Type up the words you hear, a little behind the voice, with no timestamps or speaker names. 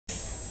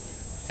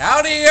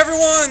Howdy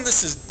everyone,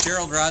 this is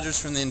Gerald Rogers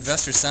from the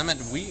Investor Summit.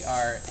 We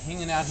are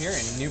hanging out here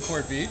in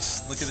Newport Beach.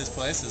 Look at this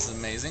place, it's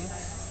amazing.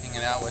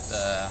 Hanging out with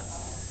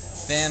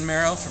Dan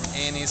Merrill from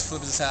A&E's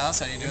Flip's House.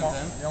 How you doing,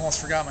 Dan? You almost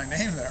forgot my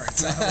name there.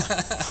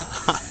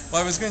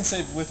 Well, I was going to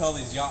say with all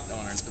these yacht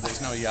owners, but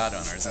there's no yacht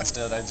owners.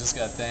 Instead, I just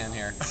got Dan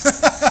here.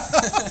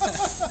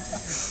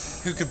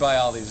 Who could buy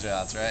all these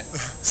yachts, right?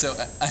 So,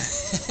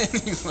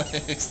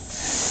 anyways,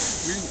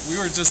 we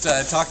were just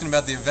talking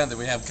about the event that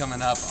we have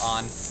coming up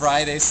on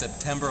Friday,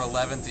 September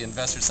 11th, the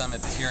Investor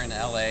Summit here in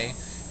LA,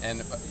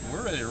 and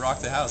we're ready to rock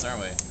the house, aren't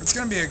we? It's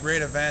going to be a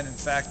great event. In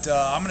fact,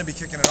 I'm going to be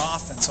kicking it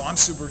off, and so I'm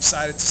super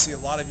excited to see a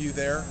lot of you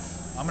there.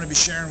 I'm going to be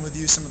sharing with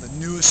you some of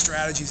the newest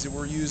strategies that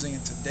we're using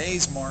in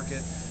today's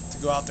market to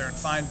go out there and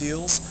find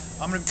deals.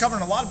 I'm going to be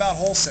covering a lot about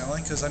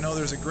wholesaling because I know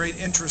there's a great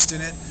interest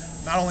in it,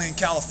 not only in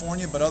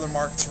California but other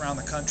markets around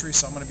the country.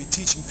 So I'm going to be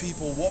teaching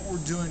people what we're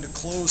doing to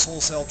close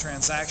wholesale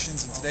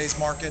transactions in today's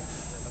market.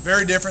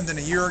 Very different than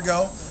a year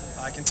ago.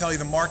 I can tell you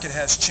the market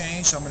has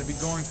changed. So I'm going to be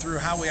going through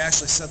how we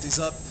actually set these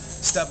up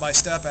step by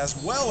step, as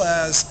well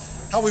as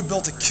how we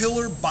built a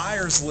killer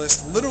buyers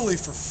list literally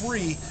for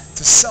free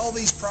to sell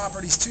these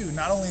properties too,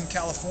 not only in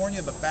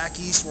California but back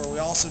east where we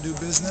also do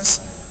business.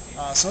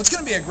 So it's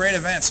going to be a great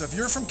event. So if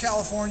you're from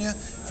California,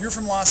 if you're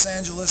from Los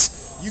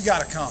Angeles, you got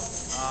to come.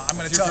 I'm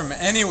going to tell you. If you're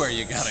from anywhere,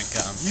 you got to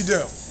come. You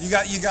do. You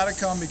got to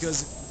come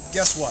because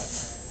guess what?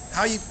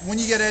 When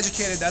you get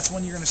educated, that's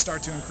when you're going to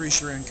start to increase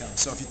your income.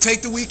 So if you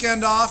take the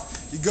weekend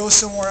off, you go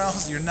somewhere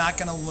else, you're not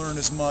going to learn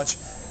as much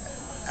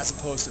as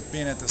opposed to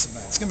being at this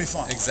event. It's going to be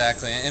fun.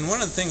 Exactly. And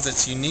one of the things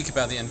that's unique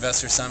about the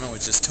Investor Summit,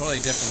 which is totally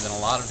different than a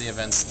lot of the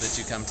events that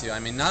you come to, I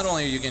mean, not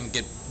only are you going to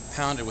get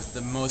pounded with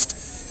the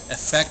most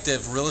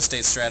effective real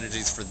estate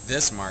strategies for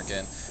this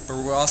market, but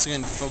we're also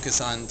going to focus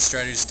on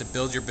strategies to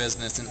build your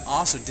business and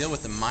also deal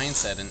with the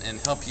mindset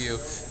and help you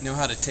know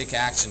how to take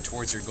action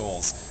towards your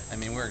goals. I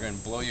mean, we're going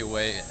to blow you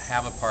away,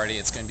 have a party,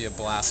 it's going to be a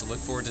blast, so look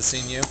forward to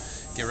seeing you.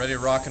 Get ready to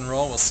rock and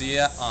roll. We'll see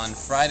you on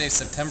Friday,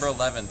 September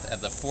 11th at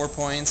the 4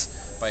 Points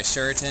by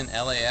Sheraton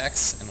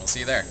LAX, and we'll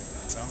see you there.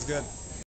 Sounds good.